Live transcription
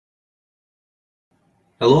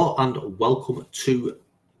Hello and welcome to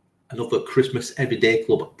another Christmas Everyday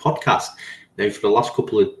Club podcast. Now, for the last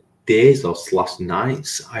couple of days or last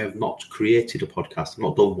nights, I have not created a podcast. I've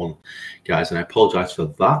not done one, guys, and I apologise for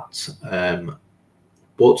that.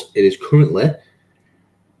 But it is currently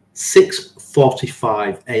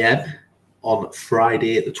 6:45 a.m. on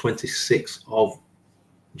Friday, the 26th of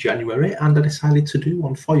January, and I decided to do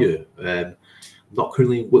one for you. I'm not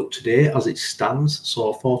currently in work today as it stands,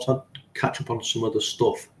 so I thought I'd catch up on some other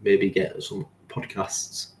stuff, maybe get some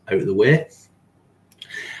podcasts out of the way.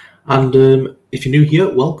 And if you're new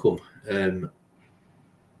here, welcome.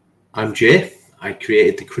 I'm Jay. I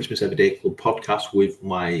created the Christmas Everyday Club podcast with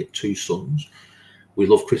my two sons. We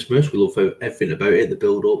love Christmas. We love everything about it, the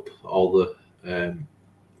build-up, all the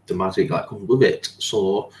magic that comes with it.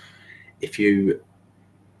 So if you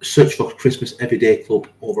search for Christmas Everyday Club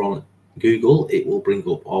over on Google, it will bring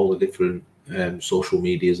up all the different social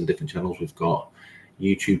medias and different channels. We've got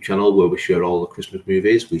YouTube channel where we share all the Christmas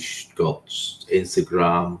movies. We've got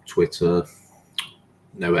Instagram, Twitter,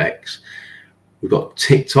 now X. We've got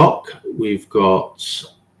TikTok. We've got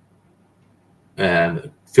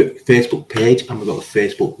Facebook page, and we've got the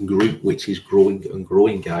Facebook group, which is growing and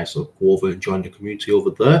growing, guys. So go over and join the community over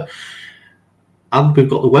there. And we've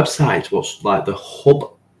got the website, what's like the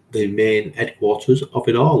hub, the main headquarters of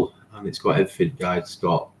it all. And it's got everything, guys. It's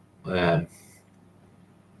got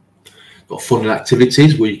fun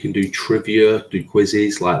activities where you can do trivia, do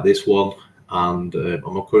quizzes like this one, and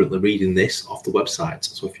I'm currently reading this off the website.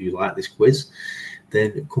 So if you like this quiz,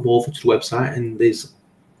 then come over to the website, and there's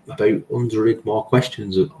about 100 more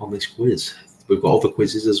questions on this quiz. We've got other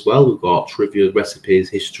quizzes as well. We've got trivia, recipes,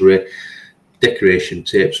 history, decoration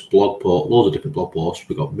tips, blog posts, loads of different blog posts.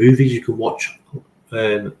 We've got movies you can watch,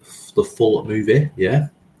 the full movie, yeah,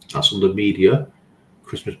 that's under media.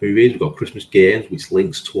 Christmas movies, we've got Christmas games, which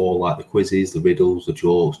links to all like the quizzes, the riddles, the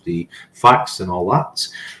jokes, the facts, and all that.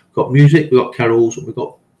 We've got music, we've got carols, we've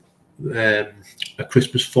got a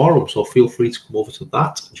Christmas forum. So feel free to come over to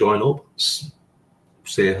that, join up,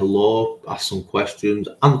 say hello, ask some questions,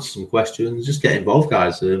 answer some questions, just get involved,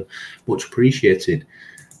 guys. Much appreciated.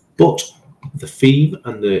 But the theme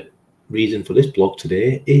and the reason for this blog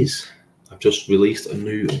today is I've just released a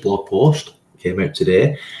new blog post, came out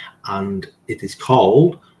today, and it is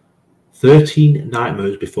called 13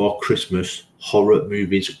 Nightmares Before Christmas Horror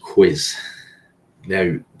Movies Quiz.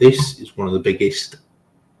 Now, this is one of the biggest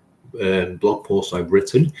blog posts I've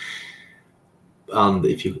written. And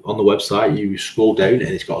if you on the website, you scroll down and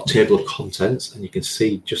it's got a table of contents, and you can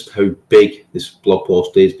see just how big this blog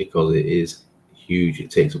post is, because it is huge.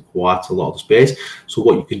 It takes up quite a lot of space. So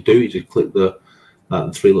what you can do is you click the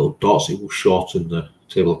three little dots. It will shorten the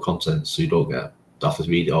table of contents so you don't have to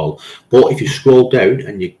read it all. But if you scroll down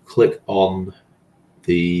and you click on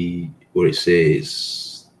where it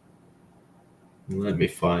says, let me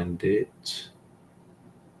find it.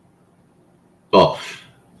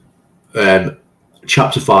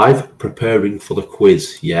 Chapter 5, preparing for the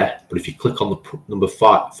quiz. Yeah, but if you click on the number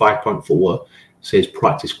 5.4, it says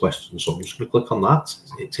practice questions. So I'm just going to click on that.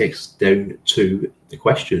 It takes down to the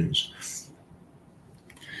questions.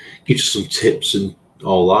 Gives you some tips and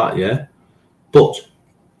all that. Yeah. But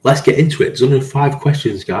let's get into it. There's only 5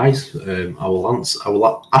 questions, guys. I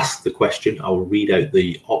will ask the question. I will read out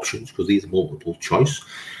the options because these are multiple choice,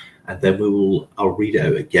 and then I'll read it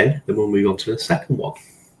out again. Then we'll move on to the second one.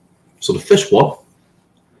 So the first one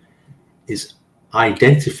is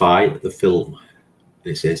identify the film.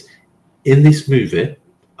 And it says, in this movie,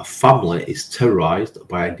 a family is terrorized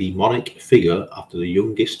by a demonic figure after the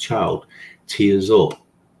youngest child tears up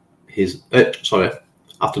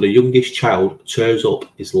after the youngest child tears up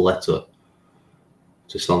his letter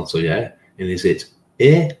to Santa, yeah? And is it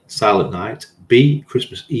A, Silent Night, B,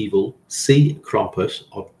 Christmas Evil, C, Krampus,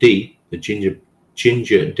 or D, the Ginger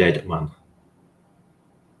Dead Man?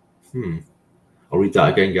 I'll read that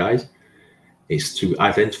again, guys. It's to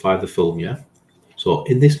identify the film, yeah? So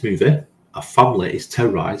in this movie, a family is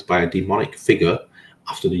terrorized by a demonic figure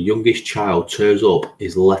after the youngest child tears up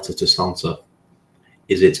his letter to Santa.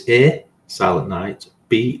 Is it A, Silent Night,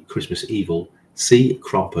 B, Christmas Evil, C,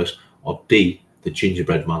 Krampus, or D, the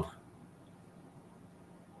Gingerbread Man?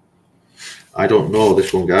 I don't know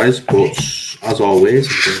this one, guys, but as always,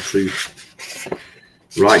 I'm going to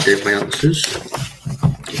write down my answers.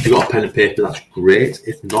 If you've got a pen and paper, that's great.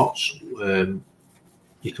 If not,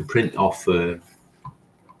 you can print off. You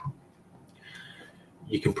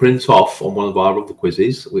can print off on one of our other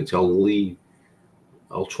quizzes, which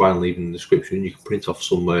I'll try and leave in the description. You can print off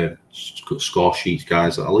some score sheets,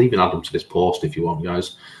 guys. I'll even add them to this post if you want,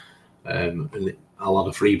 guys. And I'll add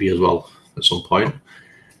a freebie as well at some point.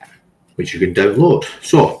 which you can download.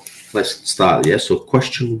 So let's start here. So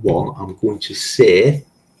question 1, I'm going to say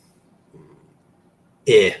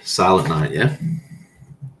A, Silent Night, yeah?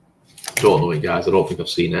 Don't know it, guys. I don't think I've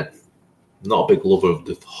seen it. Not a big lover of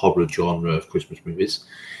the horror genre of Christmas movies.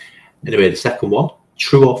 Anyway, the second one,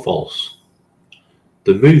 true or false?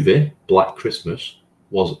 The movie Black Christmas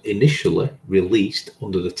was initially released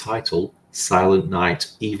under the title Silent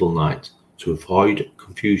Night, Evil Night to avoid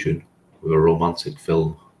confusion with a romantic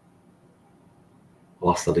film.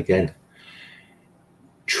 I'll ask that again.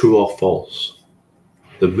 True or false?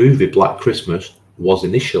 The movie Black Christmas was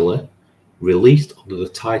initially released under the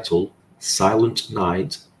title Silent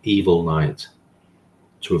Night, Evil Night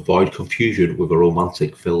to avoid confusion with a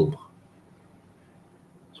romantic film.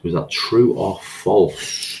 So is that true or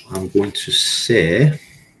false? I'm going to say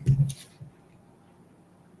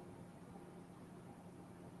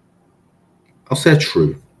I'll say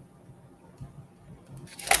true.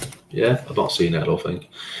 Yeah, I've not seen it, I don't think.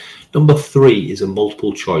 Number 3 is a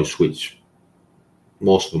multiple choice, which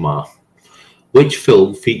most of them are. Which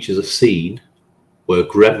film features a scene where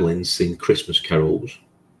gremlins sing Christmas carols?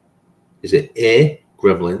 Is it A,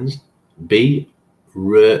 Gremlins, B,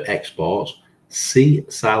 Rare Exports, C,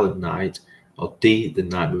 Silent Night, or D, The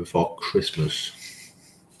Night Before Christmas?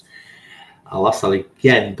 I'll ask that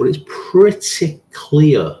again, but it's pretty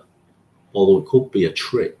clear, although it could be a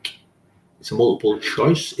trick. It's a multiple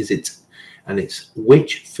choice, and it's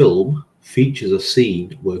which film features a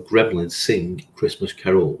scene where gremlins sing Christmas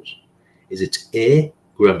carols? Is it A,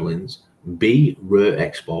 Gremlins, B, Rare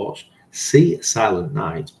Exports, C, Silent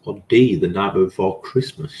Night, or D, The Night Before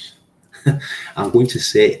Christmas? I'm going to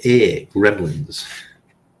say A, Gremlins.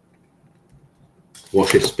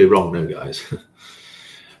 Watch this be wrong now, guys.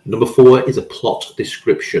 Number 4 is a plot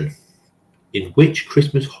description. In which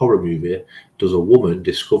Christmas horror movie does a woman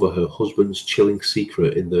discover her husband's chilling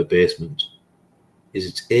secret in their basement? Is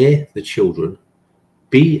it A, The Children,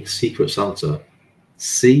 B, Secret Santa,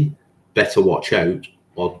 C, Better Watch Out,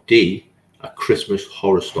 or D, A Christmas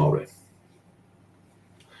Horror Story?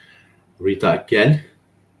 Read that again.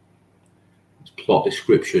 It's plot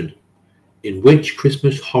description. In which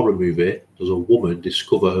Christmas horror movie does a woman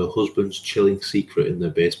discover her husband's chilling secret in their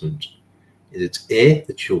basement? Is it A,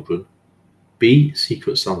 The Children, B,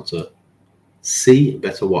 Secret Santa, C,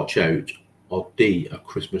 Better Watch Out, or D, A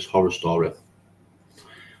Christmas Horror Story?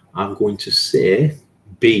 I'm going to say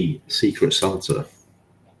B, Secret Santa.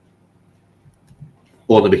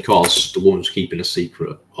 Only because the woman's keeping a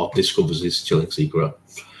secret or discovers his chilling secret.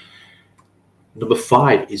 Number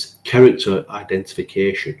 5 is character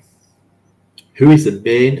identification. Who is the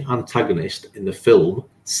main antagonist in the film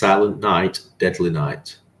Silent Night, Deadly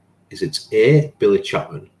Night? Is it A, Billy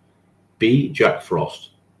Chapman, B, Jack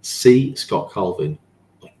Frost, C, Scott Calvin,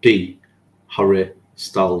 or D, Harry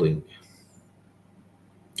Stadling?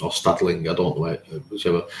 Or Stadling, I don't know,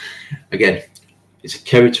 whichever. Again, it's a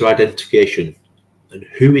character identification. And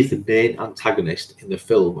who is the main antagonist in the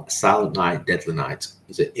film Silent Night, Deadly Night?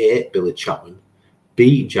 Is it A, Billy Chapman,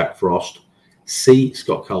 B, Jack Frost, C,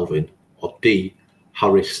 Scott Calvin, or D,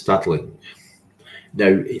 Harry Stadling? Now,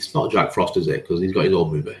 it's not Jack Frost, is it? Because he's got his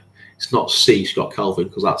own movie. It's not C, Scott Calvin,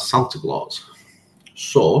 because that's Santa Claus.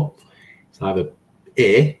 So, it's either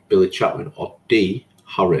A, Billy Chapman, or D,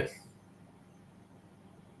 Harry.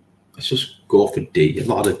 Let's just go for D. I've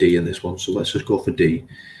not had a D in this one, so let's just go for D.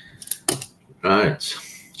 Right.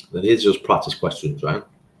 Then here's just practice questions, right?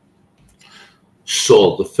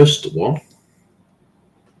 So, the first one,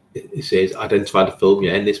 it says, identify the film.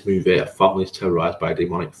 Yeah, in this movie, a family is terrorized by a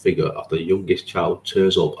demonic figure after the youngest child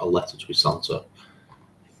tears up a letter to his Santa.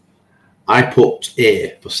 I put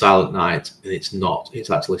A for Silent Night, and it's not.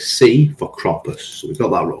 It's actually C for Krampus. So we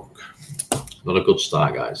got that wrong. Not a good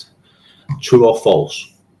start, guys. True or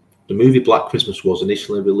false? The movie Black Christmas was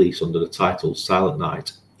initially released under the title Silent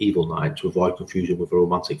Night, Evil Night to avoid confusion with a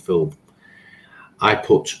romantic film. I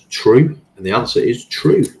put true, and the answer is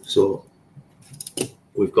true. So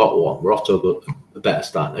we've got one. We're off to a better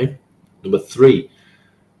start now. Number 3,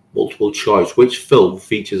 multiple choice. Which film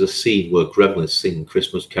features a scene where gremlins sing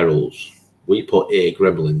Christmas carols? We put A,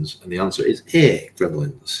 Gremlins, and the answer is A,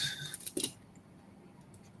 Gremlins.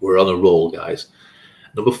 We're on a roll, guys.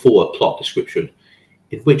 Number 4, plot description.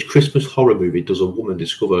 In which Christmas horror movie does a woman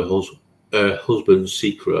discover her husband's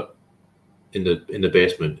secret in the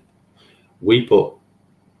basement? We put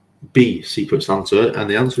B, Secret Santa, and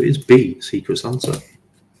the answer is B, Secret Santa.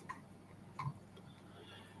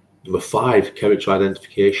 Number 5, character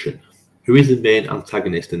identification. Who is the main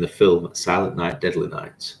antagonist in the film Silent Night, Deadly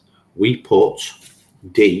Night? We put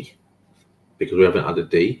D, because we haven't had a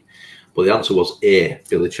D, but the answer was A,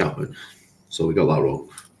 Billy Chapman. So we got that wrong.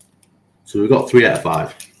 So we've got 3 out of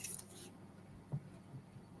 5.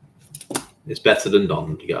 It's better than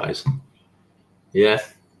none, you guys. Yeah.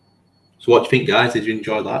 So what do you think, guys? Did you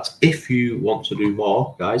enjoy that? If you want to do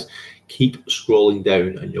more, guys, keep scrolling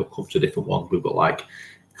down and you'll come to different ones. We've got like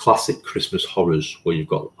classic Christmas horrors where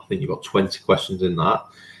I think you've got 20 questions in that.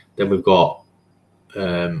 Then we've got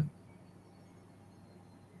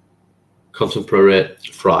contemporary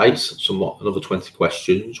frights, another 20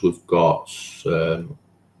 questions. We've got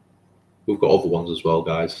other ones as well,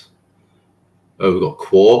 guys. We've got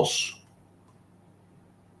quartz.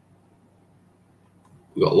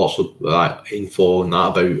 We've got lots of info and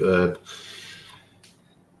that about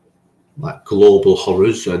like global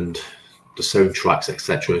horrors and the soundtracks,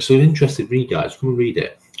 etc. So, interested read, guys. Come and read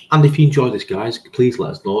it. And if you enjoy this, guys, please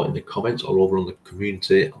let us know in the comments or over on the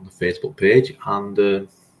community on the Facebook page. And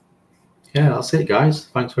yeah, that's it, guys.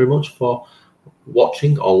 Thanks very much for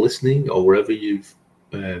watching or listening or wherever you've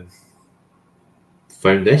found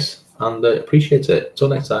this, and appreciate it. Till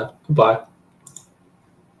next time. Goodbye.